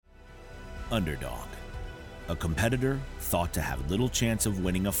Underdog, a competitor thought to have little chance of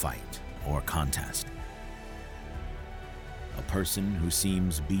winning a fight or contest. A person who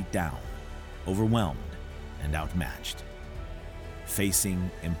seems beat down, overwhelmed, and outmatched, facing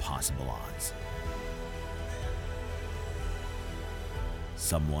impossible odds.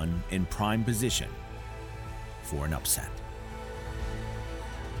 Someone in prime position for an upset.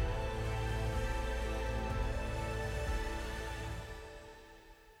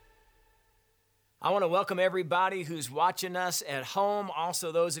 I want to welcome everybody who's watching us at home.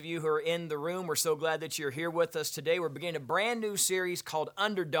 Also, those of you who are in the room, we're so glad that you're here with us today. We're beginning a brand new series called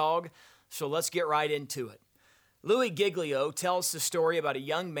Underdog, so let's get right into it. Louis Giglio tells the story about a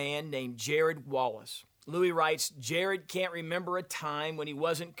young man named Jared Wallace. Louis writes, Jared can't remember a time when he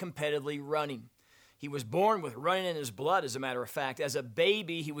wasn't competitively running. He was born with running in his blood, as a matter of fact. As a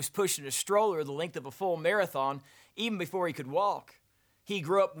baby, he was pushing a stroller the length of a full marathon, even before he could walk. He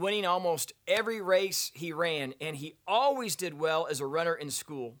grew up winning almost every race he ran, and he always did well as a runner in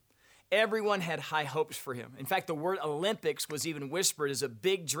school. Everyone had high hopes for him. In fact, the word Olympics was even whispered as a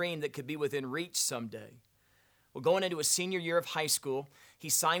big dream that could be within reach someday. Well, going into his senior year of high school, he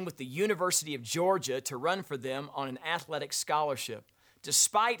signed with the University of Georgia to run for them on an athletic scholarship,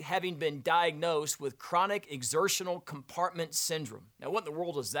 despite having been diagnosed with chronic exertional compartment syndrome. Now, what in the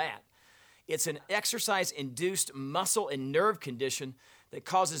world is that? It's an exercise-induced muscle and nerve condition that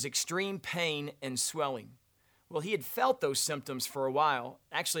causes extreme pain and swelling. Well, he had felt those symptoms for a while,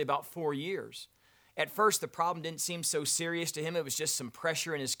 actually about 4 years. At first, the problem didn't seem so serious to him. It was just some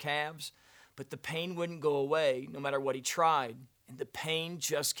pressure in his calves, but the pain wouldn't go away no matter what he tried, and the pain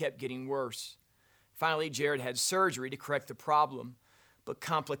just kept getting worse. Finally, Jared had surgery to correct the problem, but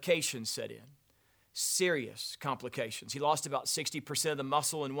complications set in. Serious complications. He lost about 60% of the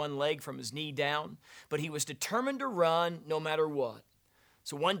muscle in one leg from his knee down, but he was determined to run no matter what.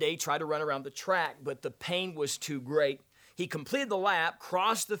 So one day he tried to run around the track, but the pain was too great. He completed the lap,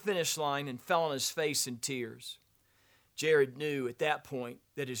 crossed the finish line, and fell on his face in tears. Jared knew at that point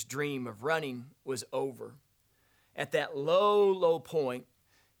that his dream of running was over. At that low point,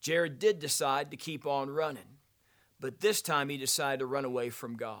 Jared did decide to keep on running, but this time he decided to run away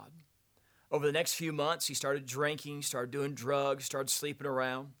from God. Over the next few months, he started drinking, started doing drugs, started sleeping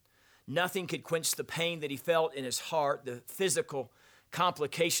around. Nothing could quench the pain that he felt in his heart. The physical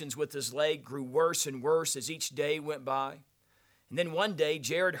complications with his leg grew worse and worse as each day went by. And then one day,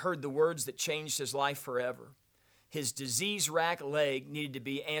 Jared heard the words that changed his life forever. His disease-racked leg needed to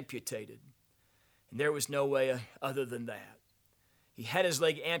be amputated. And there was no way other than that. He had his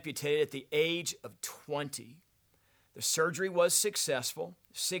leg amputated at the age of 20. The surgery was successful.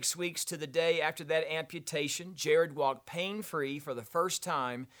 6 weeks to the day after that amputation, Jared walked pain-free for the first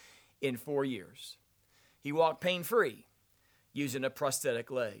time in 4 years. He walked pain-free using a prosthetic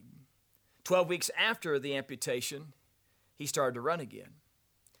leg. 12 weeks after the amputation, he started to run again.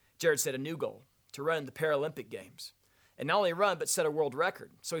 Jared set a new goal, to run in the Paralympic Games. And not only run, but set a world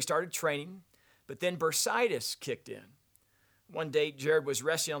record. So he started training, but then bursitis kicked in. One day, Jared was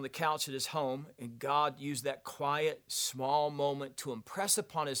resting on the couch at his home, and God used that quiet, small moment to impress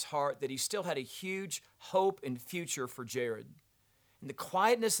upon his heart that he still had a huge hope and future for Jared. In the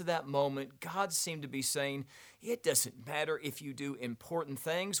quietness of that moment, God seemed to be saying, it doesn't matter if you do important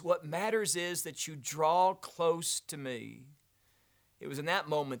things. What matters is that you draw close to me. It was in that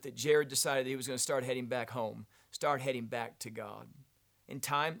moment that Jared decided he was going to start heading back home, start heading back to God. In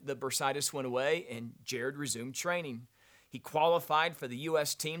time, the bursitis went away, and Jared resumed training. He qualified for the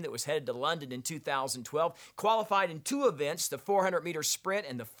U.S. team that was headed to London in 2012, qualified in 2 events, the 400-meter sprint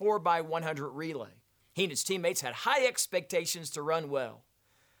and the 4x100 relay. He and his teammates had high expectations to run well,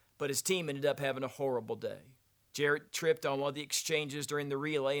 but his team ended up having a horrible day. Jared tripped on one of the exchanges during the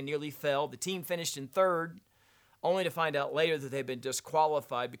relay and nearly fell. The team finished in 3rd, only to find out later that they'd been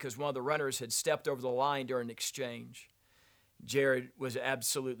disqualified because one of the runners had stepped over the line during an exchange. Jared was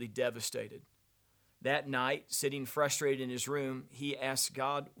absolutely devastated. That night, sitting frustrated in his room, he asked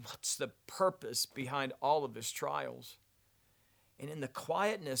God, what's the purpose behind all of his trials? And in the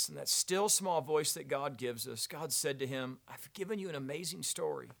quietness and that still small voice that God gives us, God said to him, I've given you an amazing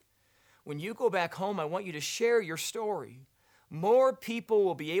story. When you go back home, I want you to share your story. More people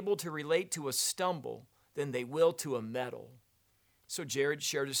will be able to relate to a stumble than they will to a medal. So Jared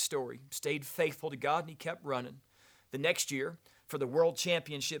shared his story, stayed faithful to God, and he kept running. The next year, for the World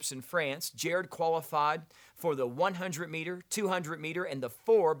Championships in France, Jared qualified for the 100-meter, 200-meter, and the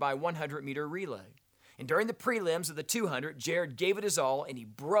 4x100-meter relay. And during the prelims of the 200, Jared gave it his all, and he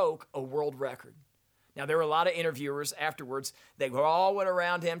broke a world record. Now, there were a lot of interviewers afterwards. They all went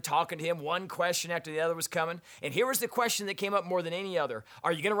around him, talking to him. One question after the other was coming. And here was the question that came up more than any other.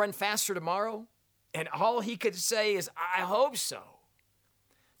 Are you going to run faster tomorrow? And all he could say is, I hope so.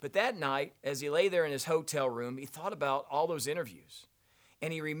 But that night, as he lay there in his hotel room, he thought about all those interviews.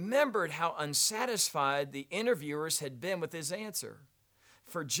 And he remembered how unsatisfied the interviewers had been with his answer.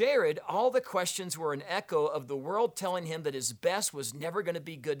 For Jared, all the questions were an echo of the world telling him that his best was never going to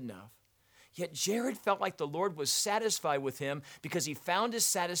be good enough. Yet Jared felt like the Lord was satisfied with him because he found his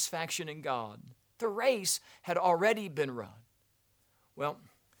satisfaction in God. The race had already been run. Well,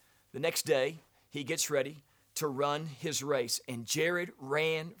 the next day, he gets ready to run his race, and Jared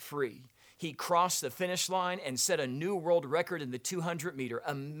ran free. He crossed the finish line and set a new world record in the 200-meter.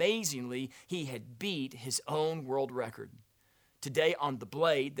 Amazingly, he had beat his own world record. Today, on the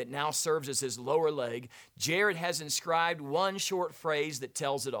blade that now serves as his lower leg, Jared has inscribed one short phrase that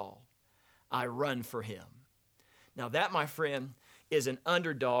tells it all. I run for him. Now that, my friend, is an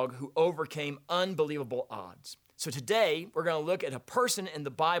underdog who overcame unbelievable odds. So today, we're going to look at a person in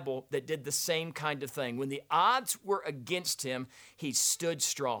the Bible that did the same kind of thing. When the odds were against him, he stood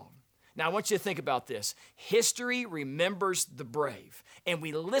strong. Now, I want you to think about this. History remembers the brave, and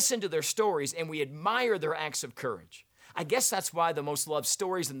we listen to their stories, and we admire their acts of courage. I guess that's why the most loved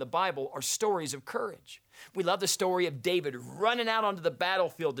stories in the Bible are stories of courage. We love the story of David running out onto the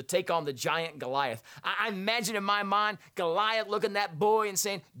battlefield to take on the giant Goliath. I imagine in my mind, Goliath looking at that boy and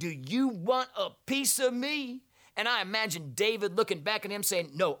saying, do you want a piece of me? And I imagine David looking back at him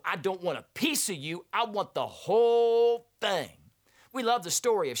saying, no, I don't want a piece of you. I want the whole thing. We love the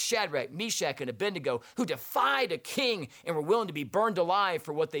story of Shadrach, Meshach, and Abednego, who defied a king and were willing to be burned alive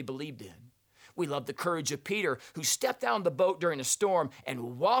for what they believed in. We love the courage of Peter, who stepped out on the boat during a storm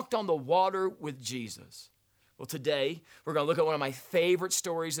and walked on the water with Jesus. Well, today, we're going to look at one of my favorite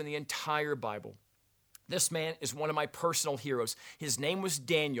stories in the entire Bible. This man is one of my personal heroes. His name was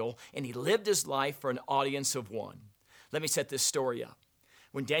Daniel, and he lived his life for an audience of one. Let me set this story up.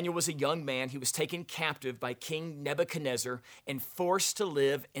 When Daniel was a young man, he was taken captive by King Nebuchadnezzar and forced to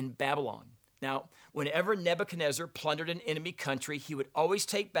live in Babylon. Now, whenever Nebuchadnezzar plundered an enemy country, he would always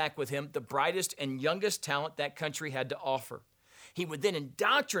take back with him the brightest and youngest talent that country had to offer. He would then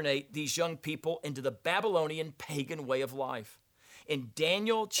indoctrinate these young people into the Babylonian pagan way of life. In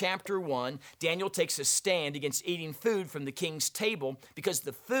Daniel chapter 1, Daniel takes a stand against eating food from the king's table because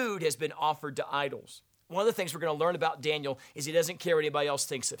the food has been offered to idols. One of the things we're going to learn about Daniel is he doesn't care what anybody else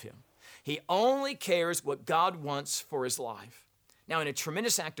thinks of him. He only cares what God wants for his life. Now, in a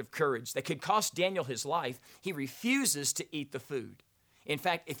tremendous act of courage that could cost Daniel his life, he refuses to eat the food. In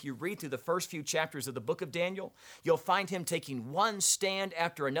fact, if you read through the first few chapters of the book of Daniel, you'll find him taking one stand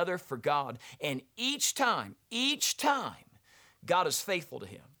after another for God. And each time, God is faithful to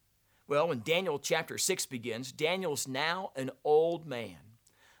him. Well, when Daniel chapter 6 begins, Daniel's now an old man.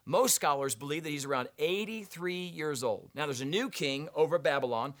 Most scholars believe that he's around 83 years old. Now, there's a new king over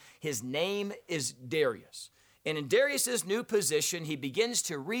Babylon. His name is Darius. And in Darius's new position, he begins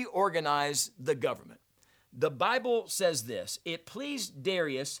to reorganize the government. The Bible says this: it pleased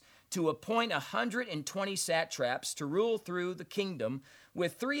Darius to appoint 120 satraps to rule through the kingdom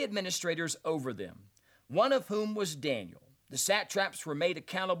with 3 administrators over them, one of whom was Daniel. The satraps were made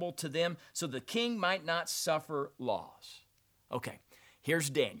accountable to them so the king might not suffer loss. Okay,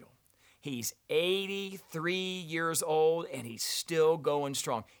 here's Daniel. He's 83 years old and he's still going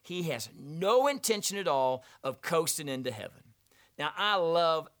strong. He has no intention at all of coasting into heaven. Now, I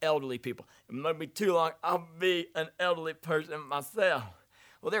love elderly people. It might be too long. I'll be an elderly person myself.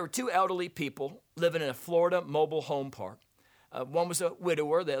 Well, there were 2 elderly people living in a Florida mobile home park. One was a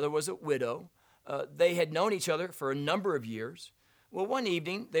widower. The other was a widow. They had known each other for a number of years. Well, one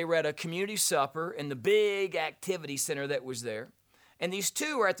evening, they were at a community supper in the big activity center that was there. And these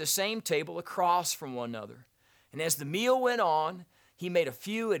 2 were at the same table across from one another. And as the meal went on, he made a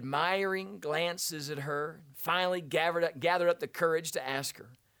few admiring glances at her, and finally gathered up the courage to ask her,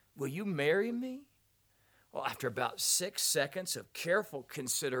 "Will you marry me?" Well, after about 6 seconds of careful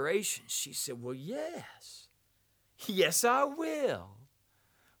consideration, she said, "Well, yes. Yes, I will."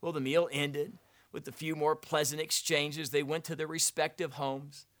 Well, the meal ended with a few more pleasant exchanges. They went to their respective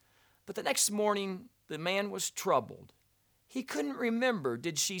homes. But the next morning, the man was troubled. He couldn't remember,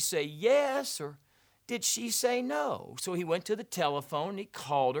 did she say yes or did she say no? So he went to the telephone, he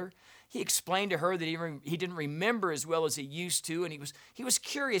called her. He explained to her that he didn't remember as well as he used to, and he was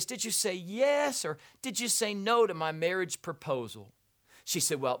curious, did you say yes or did you say no to my marriage proposal? She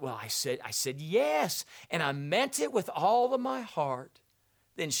said, well, I said yes, and I meant it with all of my heart.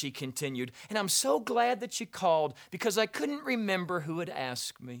 Then she continued, and I'm so glad that you called because I couldn't remember who had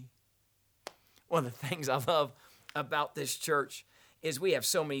asked me. One of the things I love about this church is we have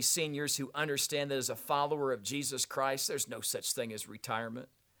so many seniors who understand that as a follower of Jesus Christ, there's no such thing as retirement.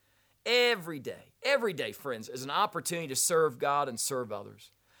 Every day, friends, is an opportunity to serve God and serve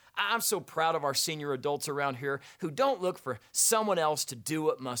others. I'm so proud of our senior adults around here who don't look for someone else to do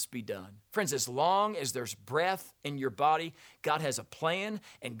what must be done. Friends, as long as there's breath in your body, God has a plan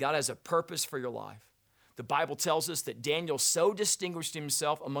and God has a purpose for your life. The Bible tells us that Daniel so distinguished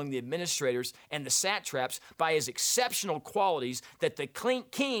himself among the administrators and the satraps by his exceptional qualities that the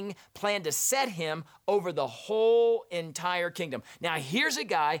king planned to set him over the whole entire kingdom. Now, here's a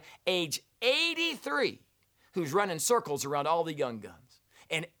guy, age 83, who's running circles around all the young guns.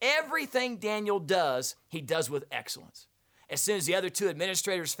 And everything Daniel does, he does with excellence. As soon as the other two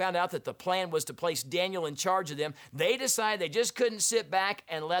administrators found out that the plan was to place Daniel in charge of them, they decided they just couldn't sit back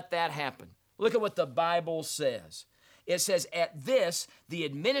and let that happen. Look at what the Bible says. It says, at this, the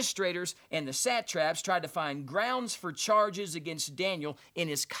administrators and the satraps tried to find grounds for charges against Daniel in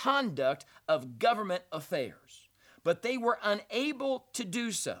his conduct of government affairs. But they were unable to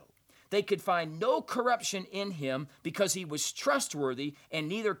do so. They could find no corruption in him because he was trustworthy and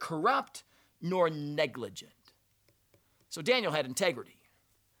neither corrupt nor negligent. So Daniel had integrity.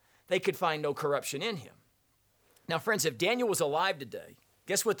 They could find no corruption in him. Now, friends, if Daniel was alive today,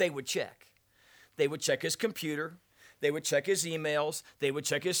 guess what they would check? They would check his computer. They would check his emails. They would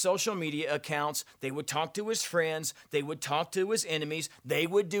check his social media accounts. They would talk to his friends. They would talk to his enemies. They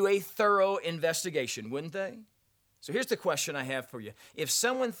would do a thorough investigation, wouldn't they? So here's the question I have for you. If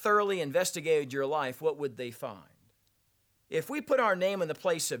someone thoroughly investigated your life, what would they find? If we put our name in the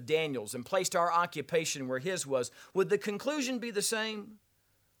place of Daniel's and placed our occupation where his was, would the conclusion be the same?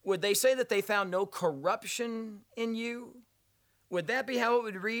 Would they say that they found no corruption in you? Would that be how it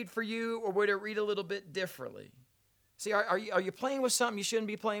would read for you, or would it read a little bit differently? See, are you playing with something you shouldn't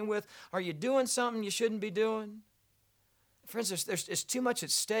be playing with? Are you doing something you shouldn't be doing? Friends, there's too much at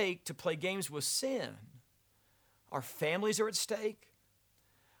stake to play games with sin. Our families are at stake.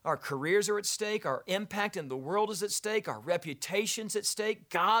 Our careers are at stake. Our impact in the world is at stake. Our reputation's at stake.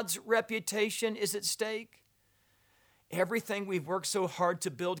 God's reputation is at stake. Everything we've worked so hard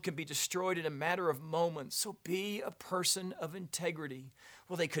to build can be destroyed in a matter of moments. So be a person of integrity.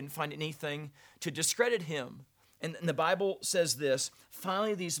 Well, they couldn't find anything to discredit him. And the Bible says this.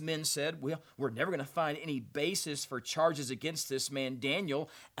 Finally, these men said, well, we're never going to find any basis for charges against this man, Daniel,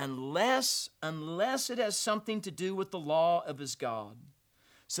 unless it has something to do with the law of his God.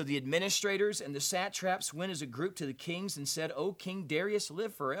 So the administrators and the satraps went as a group to the kings and said, O King Darius,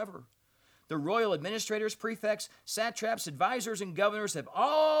 live forever. The royal administrators, prefects, satraps, advisors, and governors have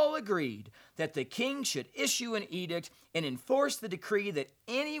all agreed that the king should issue an edict and enforce the decree that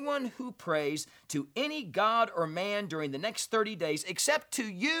anyone who prays to any god or man during the next 30 days, except to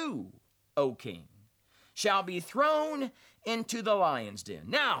you, O king, shall be thrown into the lion's den.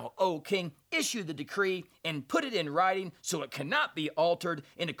 Now, O king, issue the decree and put it in writing so it cannot be altered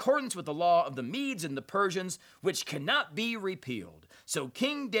in accordance with the law of the Medes and the Persians, which cannot be repealed. So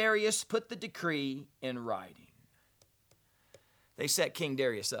King Darius put the decree in writing. They set King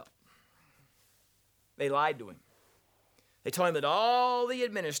Darius up. They lied to him. They told him that all the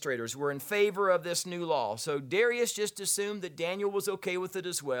administrators were in favor of this new law. So Darius just assumed that Daniel was okay with it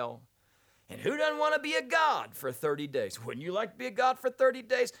as well. And who doesn't want to be a god for 30 days? Wouldn't you like to be a god for 30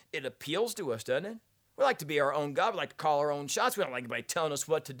 days? It appeals to us, doesn't it? We like to be our own God. We like to call our own shots. We don't like anybody telling us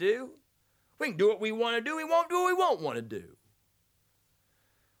what to do. We can do what we want to do. We won't do what we won't want to do.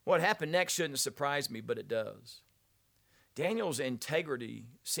 What happened next shouldn't surprise me, but it does. Daniel's integrity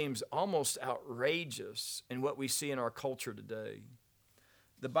seems almost outrageous in what we see in our culture today.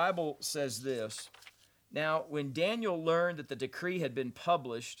 The Bible says this. Now, when Daniel learned that the decree had been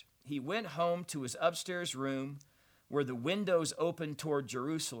published, he went home to his upstairs room where the windows opened toward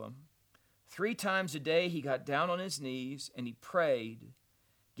Jerusalem. 3 times a day he got down on his knees and he prayed,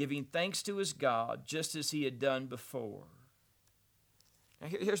 giving thanks to his God, just as he had done before. Now,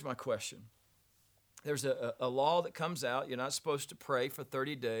 here's my question. There's a law that comes out. You're not supposed to pray for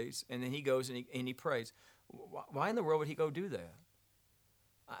 30 days, and then he goes and he prays. Why in the world would he go do that?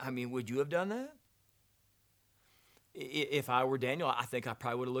 I mean, would you have done that? If I were Daniel, I think I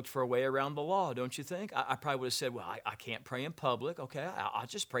probably would have looked for a way around the law, don't you think? I probably would have said, well, I can't pray in public. Okay, I'll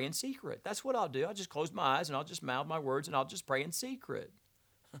just pray in secret. That's what I'll do. I'll just close my eyes, and I'll just mouth my words, and I'll just pray in secret.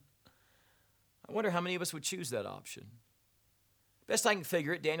 I wonder how many of us would choose that option. Best I can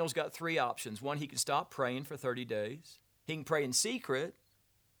figure it, Daniel's got 3 options. One, he can stop praying for 30 days. He can pray in secret.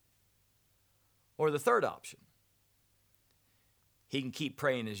 Or the third option, he can keep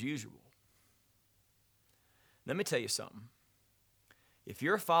praying as usual. Let me tell you something. If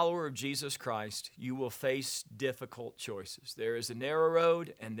you're a follower of Jesus Christ, you will face difficult choices. There is a narrow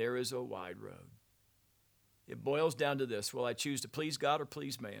road and there is a wide road. It boils down to this: will I choose to please God or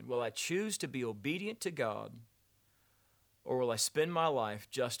please man? Will I choose to be obedient to God, or will I spend my life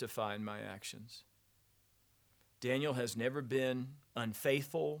justifying my actions? Daniel has never been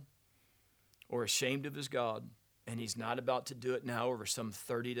unfaithful or ashamed of his God, and he's not about to do it now over some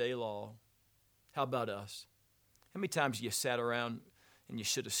 30-day law. How about us? How many times you sat around and you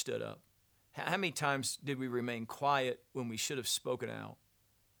should have stood up? How many times did we remain quiet when we should have spoken out?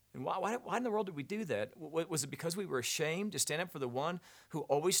 And why in the world did we do that? Was it because we were ashamed to stand up for the one who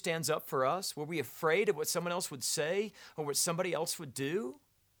always stands up for us? Were we afraid of what someone else would say or what somebody else would do?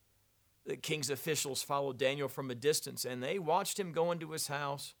 The king's officials followed Daniel from a distance, and they watched him go into his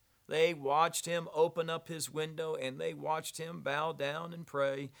house. They watched him open up his window, and they watched him bow down and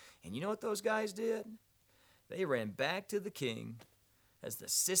pray. And you know what those guys did? They ran back to the king as the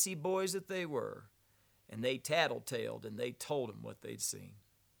sissy boys that they were, and they tattletaled and they told him what they'd seen.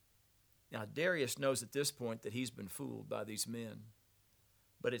 Now, Darius knows at this point that he's been fooled by these men,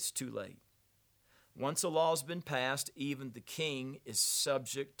 but it's too late. Once a law's been passed, even the king is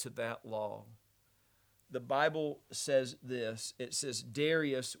subject to that law. The Bible says this. It says,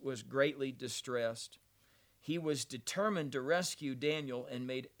 Darius was greatly distressed. He was determined to rescue Daniel and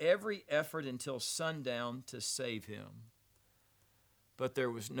made every effort until sundown to save him. But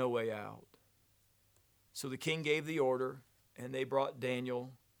there was no way out. So the king gave the order, and they brought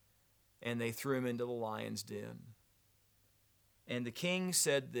Daniel, and they threw him into the lion's den. And the king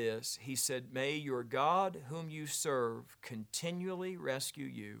said this. He said, may your God whom you serve continually rescue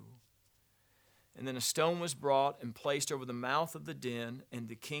you. And then a stone was brought and placed over the mouth of the den, and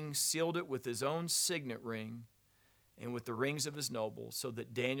the king sealed it with his own signet ring and with the rings of his nobles, so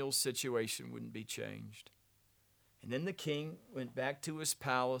that Daniel's situation wouldn't be changed. And then the king went back to his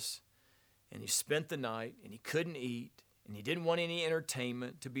palace, and he spent the night, and he couldn't eat, and he didn't want any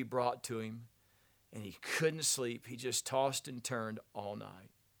entertainment to be brought to him, and he couldn't sleep. He just tossed and turned all night.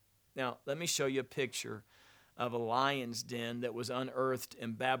 Now, let me show you a picture of a lion's den that was unearthed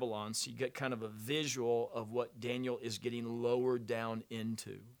in Babylon, so you get kind of a visual of what Daniel is getting lowered down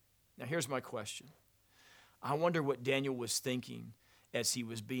into. Now, here's my question. I wonder what Daniel was thinking as he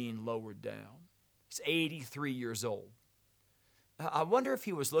was being lowered down. He's 83 years old. I wonder if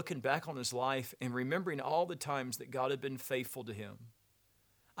he was looking back on his life and remembering all the times that God had been faithful to him.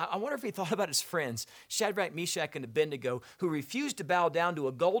 I wonder if he thought about his friends, Shadrach, Meshach, and Abednego, who refused to bow down to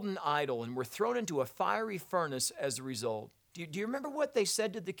a golden idol and were thrown into a fiery furnace as a result. Do you remember what they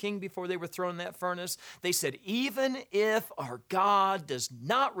said to the king before they were thrown in that furnace? They said, even if our God does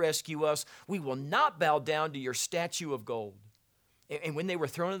not rescue us, we will not bow down to your statue of gold. And when they were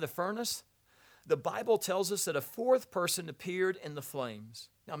thrown in the furnace, the Bible tells us that a fourth person appeared in the flames.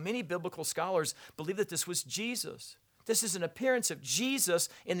 Now, many biblical scholars believe that this was Jesus. This is an appearance of Jesus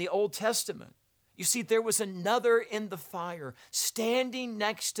in the Old Testament. You see, there was another in the fire standing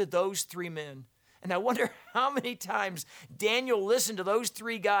next to those three men. And I wonder how many times Daniel listened to those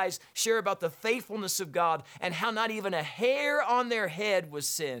three guys share about the faithfulness of God and how not even a hair on their head was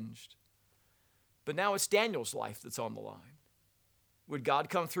singed. But now it's Daniel's life that's on the line. Would God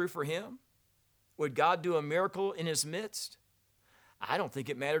come through for him? Would God do a miracle in his midst? I don't think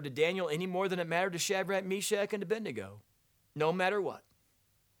it mattered to Daniel any more than it mattered to Shadrach, Meshach, and Abednego. No matter what.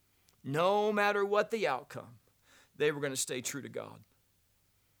 No matter what the outcome, they were going to stay true to God.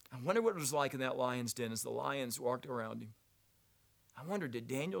 I wonder what it was like in that lion's den as the lions walked around him. I wonder, did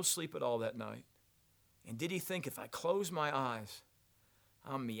Daniel sleep at all that night? And did he think, if I close my eyes,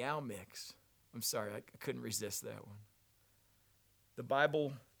 I'll meow mix? I'm sorry, I couldn't resist that one. The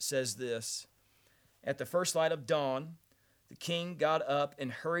Bible says this. At the first light of dawn, the king got up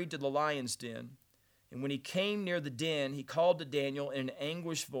and hurried to the lion's den. And when he came near the den, he called to Daniel in an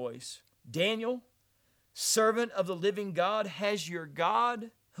anguished voice, Daniel, servant of the living God, has your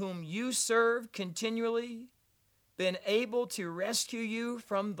God, whom you serve continually, been able to rescue you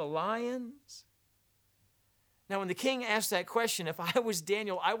from the lions? Now, when the king asked that question, if I was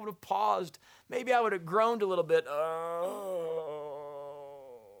Daniel, I would have paused. Maybe I would have groaned a little bit,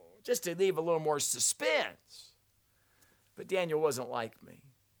 just to leave a little more suspense. But Daniel wasn't like me.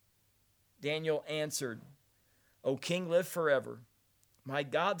 Daniel answered, O king, live forever. My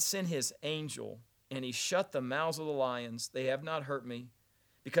God sent his angel, and he shut the mouths of the lions. They have not hurt me,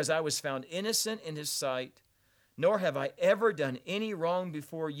 because I was found innocent in his sight, nor have I ever done any wrong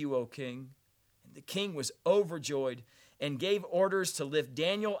before you, O king. And the king was overjoyed and gave orders to lift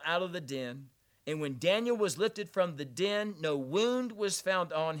Daniel out of the den. And when Daniel was lifted from the den, no wound was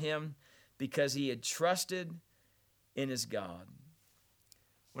found on him, because he had trusted in his God.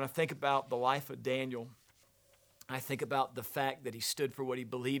 When I think about the life of Daniel, I think about the fact that he stood for what he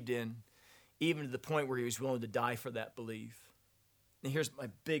believed in, even to the point where he was willing to die for that belief. And here's my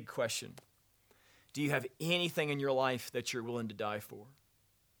big question. Do you have anything in your life that you're willing to die for?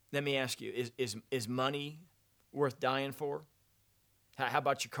 Let me ask you, is money worth dying for? How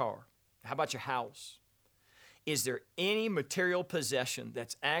about your car? How about your house? Is there any material possession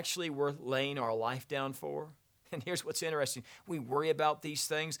that's actually worth laying our life down for? And here's what's interesting. We worry about these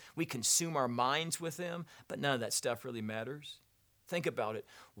things. We consume our minds with them, but none of that stuff really matters. Think about it.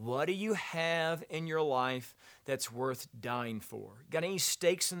 What do you have in your life that's worth dying for? Got any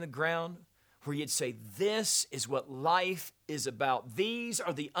stakes in the ground where you'd say, this is what life is about? These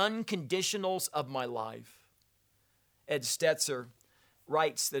are the unconditionals of my life. Ed Stetzer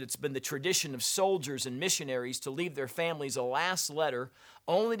writes that it's been the tradition of soldiers and missionaries to leave their families a last letter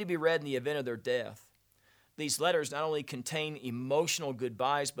only to be read in the event of their death. These letters not only contain emotional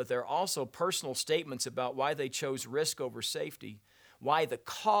goodbyes, but they're also personal statements about why they chose risk over safety, why the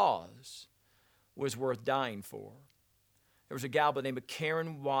cause was worth dying for. There was a gal by the name of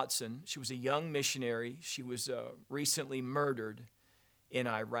Karen Watson. She was a young missionary. She was recently murdered in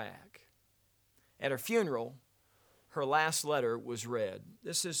Iraq. At her funeral, her last letter was read.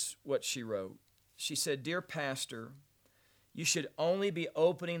 This is what she wrote. She said, "Dear Pastor, you should only be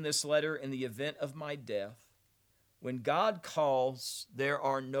opening this letter in the event of my death. When God calls, there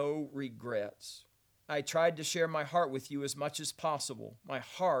are no regrets. I tried to share my heart with you as much as possible, my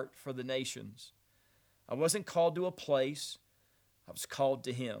heart for the nations. I wasn't called to a place, I was called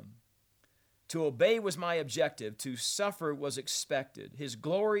to Him. To obey was my objective, to suffer was expected. His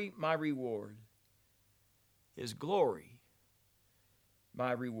glory, my reward. His glory,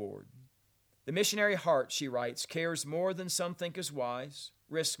 my reward." The missionary heart, she writes, cares more than some think is wise,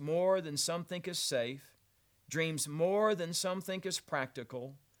 risks more than some think is safe, dreams more than some think is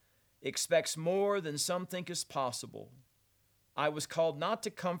practical, expects more than some think is possible. I was called not to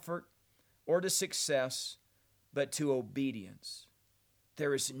comfort or to success, but to obedience.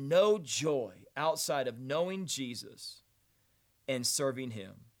 There is no joy outside of knowing Jesus and serving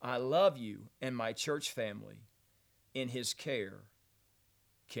Him. I love you and my church family. In His care,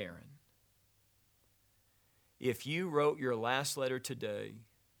 Karen. If you wrote your last letter today,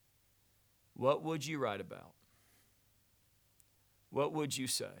 what would you write about? What would you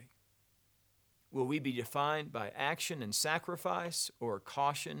say? Will we be defined by action and sacrifice or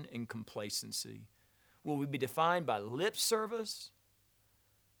caution and complacency? Will we be defined by lip service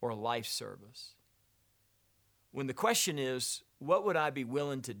or life service? When the question is, what would I be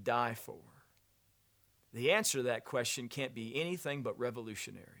willing to die for? The answer to that question can't be anything but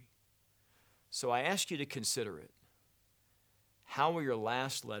revolutionary. So I ask you to consider it. How will your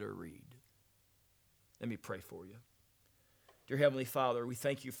last letter read? Let me pray for you. Dear Heavenly Father, we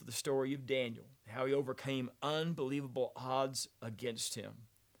thank you for the story of Daniel, how he overcame unbelievable odds against him.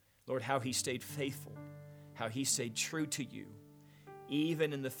 Lord, how he stayed faithful, how he stayed true to you,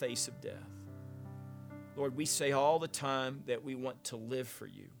 even in the face of death. Lord, we say all the time that we want to live for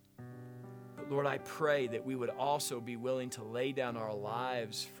you. But Lord, I pray that we would also be willing to lay down our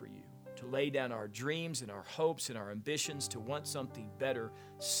lives for you, to lay down our dreams and our hopes and our ambitions to want something better,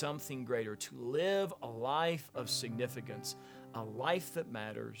 something greater, to live a life of significance, a life that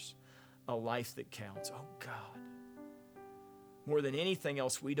matters, a life that counts. Oh God, more than anything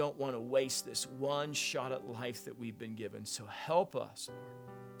else, we don't want to waste this one shot at life that we've been given. So help us, Lord.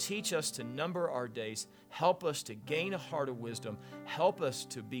 Teach us to number our days. Help us to gain a heart of wisdom. Help us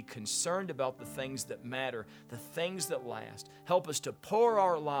to be concerned about the things that matter, the things that last. Help us to pour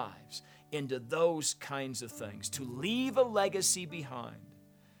our lives into those kinds of things, to leave a legacy behind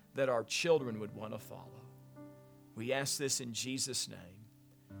that our children would want to follow. We ask this in Jesus' name.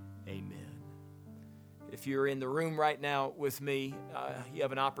 Amen. If you're in the room right now with me, you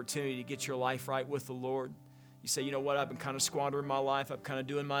have an opportunity to get your life right with the Lord. You say, you know what, I've been kind of squandering my life. I'm kind of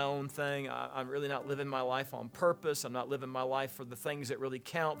doing my own thing. I'm really not living my life on purpose. I'm not living my life for the things that really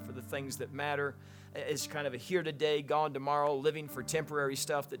count, for the things that matter. It's kind of a here today, gone tomorrow, living for temporary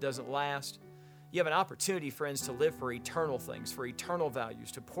stuff that doesn't last. You have an opportunity, friends, to live for eternal things, for eternal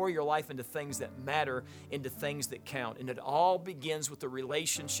values, to pour your life into things that matter, into things that count. And it all begins with a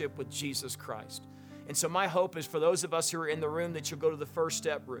relationship with Jesus Christ. And so my hope is for those of us who are in the room that you'll go to the First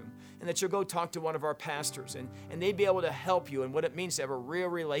Step room and that you'll go talk to one of our pastors and they'd be able to help you and what it means to have a real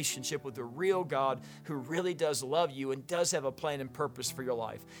relationship with the real God who really does love you and does have a plan and purpose for your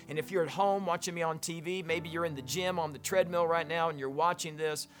life. And if you're at home watching me on TV, maybe you're in the gym on the treadmill right now and you're watching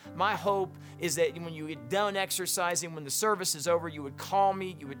this, my hope is that when you get done exercising, when the service is over, you would call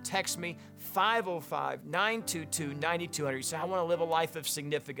me, you would text me, 505-922-9200. You say, I want to live a life of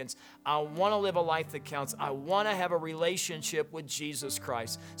significance. I want to live a life that counts. I want to have a relationship with Jesus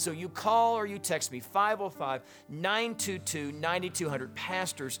Christ. So you call or you text me, 505-922-9200.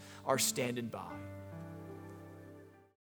 Pastors are standing by.